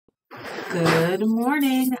Good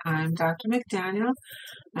morning. I'm Dr. McDaniel.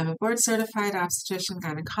 I'm a board certified obstetrician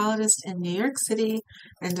gynecologist in New York City,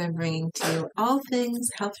 and I'm bringing to you all things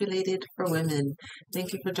health related for women.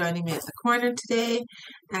 Thank you for joining me at the corner today.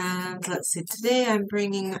 And let's see, today I'm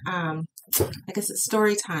bringing, I guess it's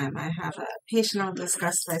story time. I have a patient I'll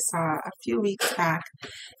discuss that I saw a few weeks back,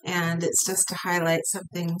 and it's just to highlight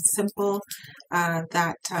something simple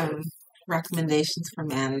that recommendations for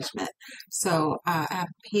management. So I have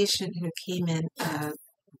a patient who came in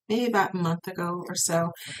maybe about a month ago or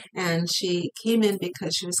so, and she came in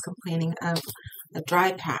because she was complaining of a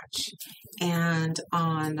dry patch. And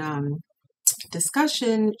on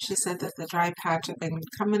discussion, she said that the dry patch had been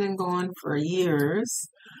coming and going for years,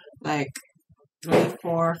 like 3,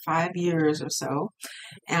 4, 5 years or so,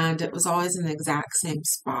 and it was always in the exact same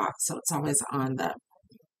spot. So it's always on the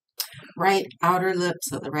right outer lip,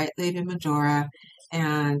 so the right labia majora,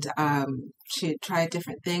 and she had tried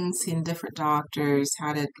different things, seen different doctors,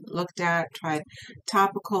 had it looked at, tried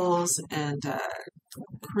topicals and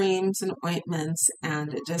creams and ointments,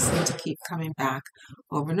 and it just seemed to keep coming back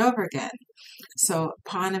over and over again. So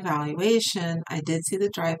upon evaluation, I did see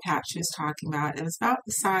the dry patch she was talking about. It was about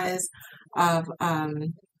the size of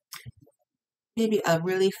maybe a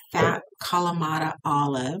really fat Kalamata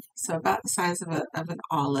olive, so about the size of an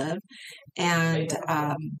olive, and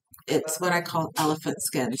it's what I call elephant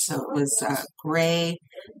skin. So it was gray,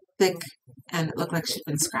 thick, and it looked like she'd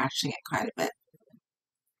been scratching it quite a bit.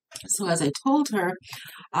 So as I told her,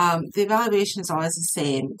 the evaluation is always the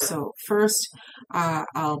same. So first,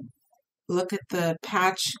 I'll look at the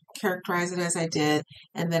patch, characterize it as I did,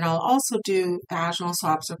 and then I'll also do vaginal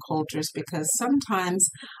swabs or cultures, because sometimes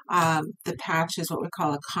the patch is what we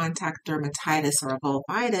call a contact dermatitis or a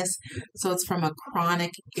vulvitis. So it's from a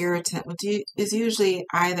chronic irritant, which is usually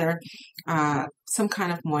either some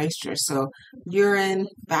kind of moisture. So urine,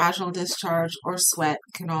 vaginal discharge, or sweat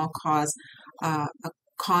can all cause a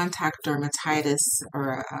contact dermatitis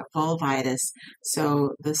or a vulvitis.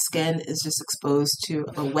 So the skin is just exposed to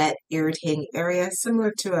a wet, irritating area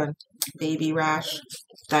similar to a baby rash,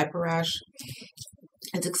 diaper rash.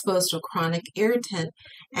 It's exposed to a chronic irritant,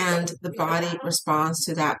 and the body responds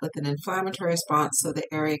to that with an inflammatory response. So the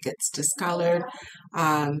area gets discolored,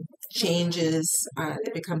 changes,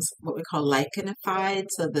 it becomes what we call lichenified.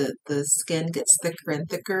 So the skin gets thicker and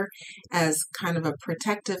thicker as kind of a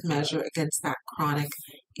protective measure against that chronic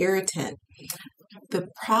irritant. The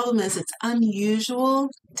problem is it's unusual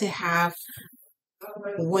to have,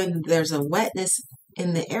 when there's a wetness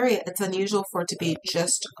in the area, it's unusual for it to be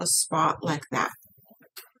just a spot like that.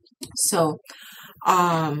 So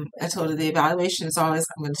I told her the evaluation is always,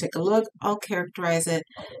 I'm going to take a look, I'll characterize it,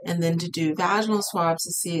 and then to do vaginal swabs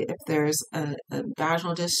to see if there's a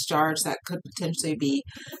vaginal discharge that could potentially be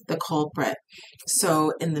the culprit.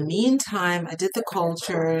 So in the meantime, I did the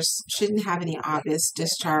cultures, shouldn't have any obvious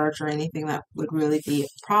discharge or anything that would really be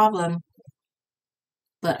a problem.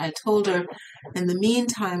 But I told her, in the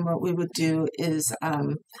meantime, what we would do is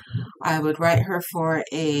I would write her for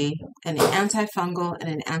an antifungal and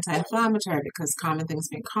an anti-inflammatory, because common things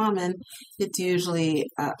being common, it's usually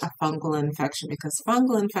a fungal infection, because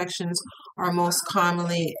fungal infections are most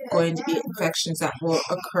commonly going to be infections that will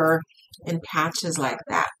occur in patches like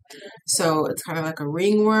that. So it's kind of like a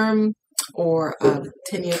ringworm or a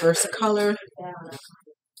tinea versicolor.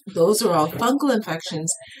 Those are all fungal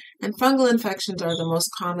infections, and fungal infections are the most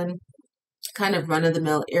common kind of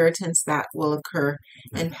run-of-the-mill irritants that will occur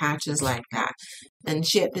in patches like that. And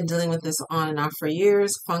she had been dealing with this on and off for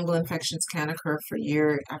years. Fungal infections can occur for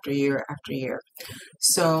year after year after year.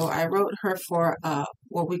 So I wrote her for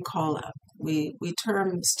what we call we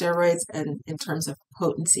term steroids in terms of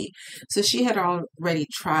potency. So she had already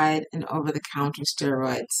tried an over-the-counter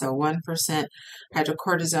steroid. So 1%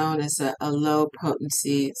 hydrocortisone is a low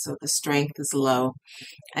potency, so the strength is low.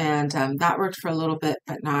 And that worked for a little bit,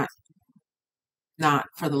 but not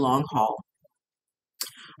for the long haul.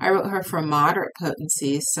 I wrote her for moderate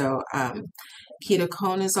potency, so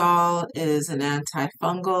ketoconazole is an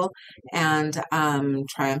antifungal, and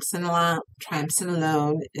triamcinolone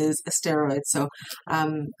is a steroid. So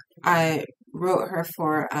I wrote her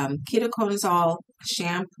for ketoconazole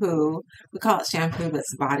shampoo. We call it shampoo, but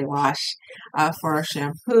it's body wash. For a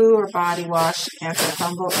shampoo or body wash,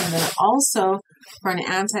 antifungal, and then also for an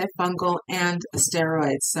antifungal and a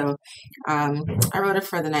steroid. So I wrote her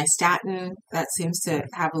for the nystatin. That seems to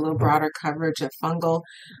have a little broader coverage of fungal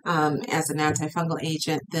as an antifungal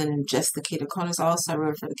agent than just the ketoconazole. So I wrote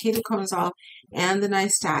her for the ketoconazole and the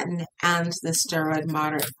nystatin and the steroid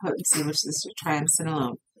moderate potency, which is the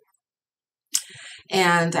triamcinolone.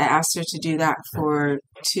 And I asked her to do that for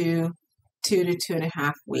 2 2 to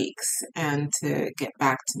 2.5 weeks and to get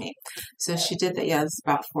back to me. So she did that. Yeah, this is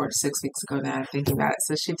about 4 to 6 weeks ago now I'm thinking about it.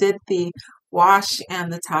 So she did the wash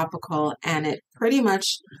and the topical, and it pretty much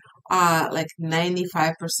like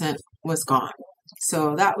 95% was gone.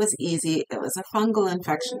 So that was easy. It was a fungal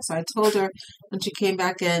infection. So I told her when she came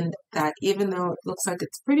back in that even though it looks like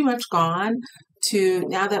it's pretty much gone, to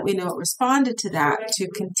now that we know it responded to that, to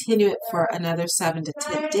continue it for another 7 to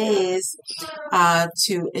 10 days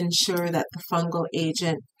to ensure that the fungal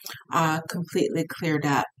agent completely cleared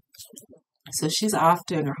up. So she's off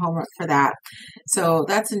doing her homework for that. So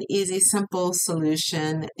that's an easy, simple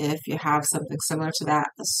solution if you have something similar to that,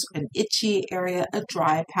 an itchy area, a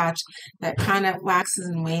dry patch that kind of waxes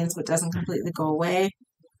and wanes but doesn't completely go away.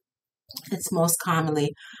 It's most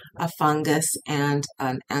commonly a fungus, and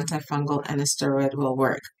an antifungal and a steroid will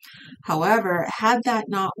work. However, had that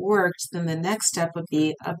not worked, then the next step would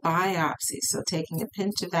be a biopsy. So taking a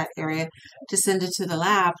pinch of that area to send it to the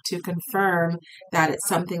lab to confirm that it's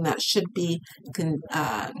something that should be,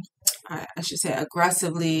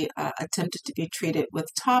 aggressively attempted to be treated with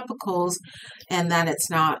topicals, and that it's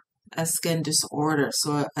not a skin disorder.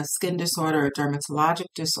 So a skin disorder, a dermatologic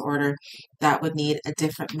disorder, that would need a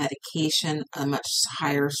different medication, a much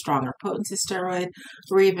higher, stronger potency steroid,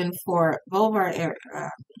 or even for vulvar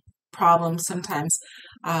problems, sometimes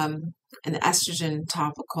an estrogen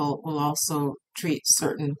topical will also treat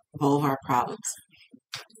certain vulvar problems.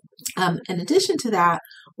 In addition to that,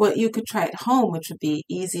 what you could try at home, which would be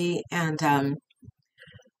easy and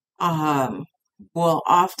will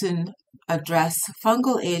often address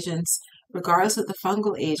fungal agents, regardless of the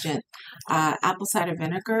fungal agent. Apple cider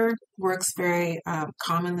vinegar works very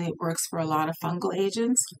commonly, works for a lot of fungal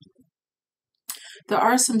agents. There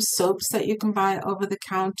are some soaps that you can buy over the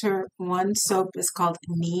counter. One soap is called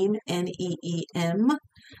Neem, N-E-E-M.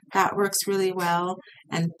 That works really well.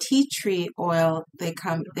 And tea tree oil, they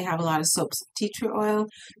have a lot of soaps of tea tree oil.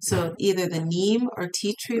 So either the neem or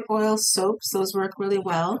tea tree oil soaps, those work really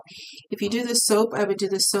well. If you do the soap, I would do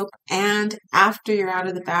the soap, and after you're out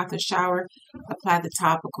of the bath or shower, apply the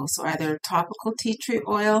topical. So either topical tea tree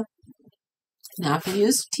oil. Now, if you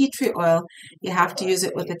use tea tree oil, you have to use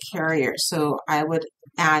it with a carrier. So I would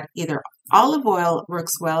add either olive oil,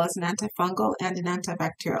 works well as an antifungal and an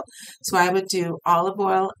antibacterial. So I would do olive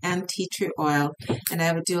oil and tea tree oil, and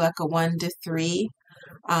I would do like a 1 to 3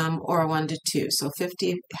 or a 1 to 2. So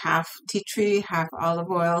 50, half tea tree, half olive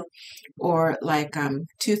oil, or like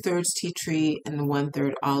 2/3 tea tree and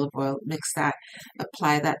 1/3 olive oil. Mix that,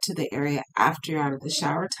 apply that to the area after you're out of the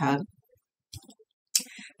shower tub.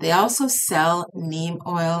 They also sell neem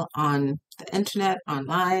oil on the internet,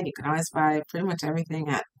 online. You can always buy pretty much everything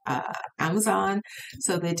at Amazon.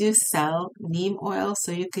 So they do sell neem oil.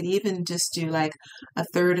 So you could even just do like a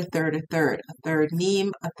third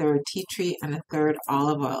neem, a third tea tree, and a third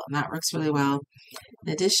olive oil. And that works really well.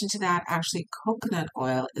 In addition to that, actually coconut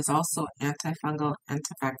oil is also antifungal,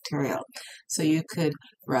 antibacterial. So you could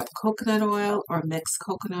rub coconut oil or mix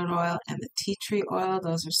coconut oil and the tea tree oil.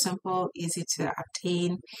 Those are simple, easy to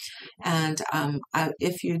obtain. And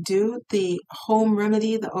if you do the home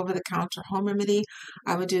remedy, the over-the-counter home remedy,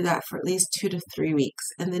 I would do that for at least 2 to 3 weeks.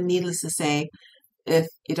 And then needless to say, if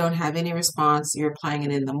you don't have any response, you're applying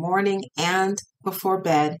it in the morning and before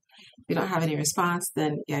bed. If you don't have any response,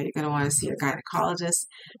 then yeah, you're going to want to see your gynecologist,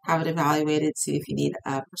 have it evaluated, see if you need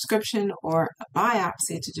a prescription or a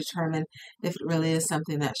biopsy to determine if it really is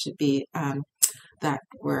something that should be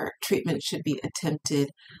where treatment should be attempted,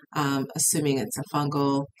 assuming it's a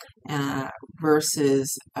fungal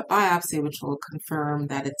versus a biopsy, which will confirm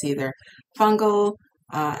that it's either fungal,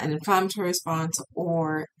 an inflammatory response,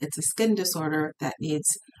 or it's a skin disorder that needs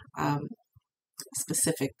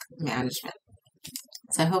specific management.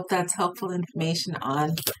 So I hope that's helpful information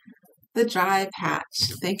on the dry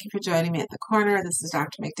patch. Thank you for joining me at the corner. This is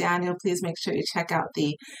Dr. McDaniel. Please make sure you check out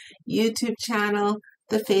the YouTube channel,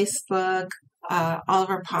 the Facebook. All of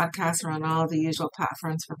our podcasts are on all of the usual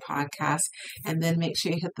platforms for podcasts. And then make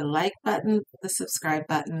sure you hit the like button, the subscribe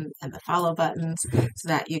button, and the follow buttons so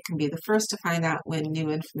that you can be the first to find out when new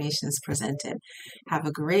information is presented. Have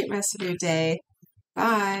a great rest of your day.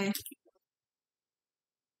 Bye.